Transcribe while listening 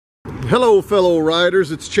Hello fellow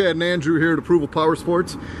riders, it's Chad and Andrew here at Approval Power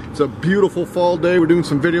Sports. It's a beautiful fall day. We're doing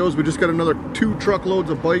some videos. We just got another 2 truckloads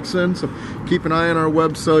of bikes in, so keep an eye on our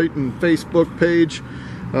website and Facebook page,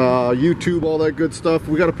 YouTube, all that good stuff.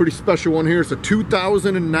 We got a pretty special one here. It's a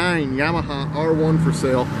 2009 Yamaha R1 for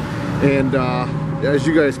sale, and as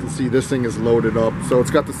you guys can see, this thing is loaded up. So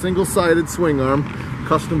it's got the single-sided swing arm,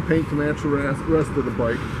 custom paint to match the rest of the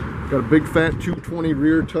bike. Got a big fat 220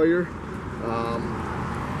 rear tire.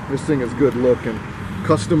 This thing is good looking.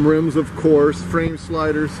 Custom rims, of course, frame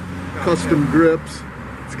sliders, custom grips.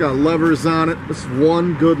 It's got levers on it. This is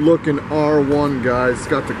one good looking R1, guys. It's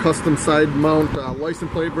got the custom side mount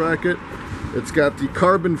license plate bracket. It's got the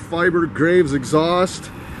carbon fiber Graves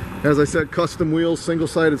exhaust. As I said, custom wheels,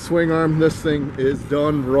 single-sided swing arm. This thing is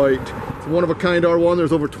done right. It's one of a kind R1.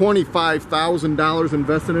 There's over $25,000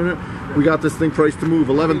 invested in it. We got this thing priced to move,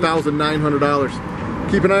 $11,900.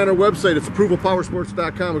 Keep an eye on our website. It's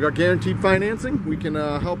approvalpowersports.com. We got guaranteed financing. We can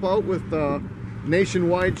help out with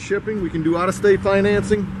nationwide shipping. We can do out-of-state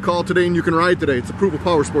financing. Call today and you can ride today. It's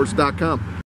approvalpowersports.com.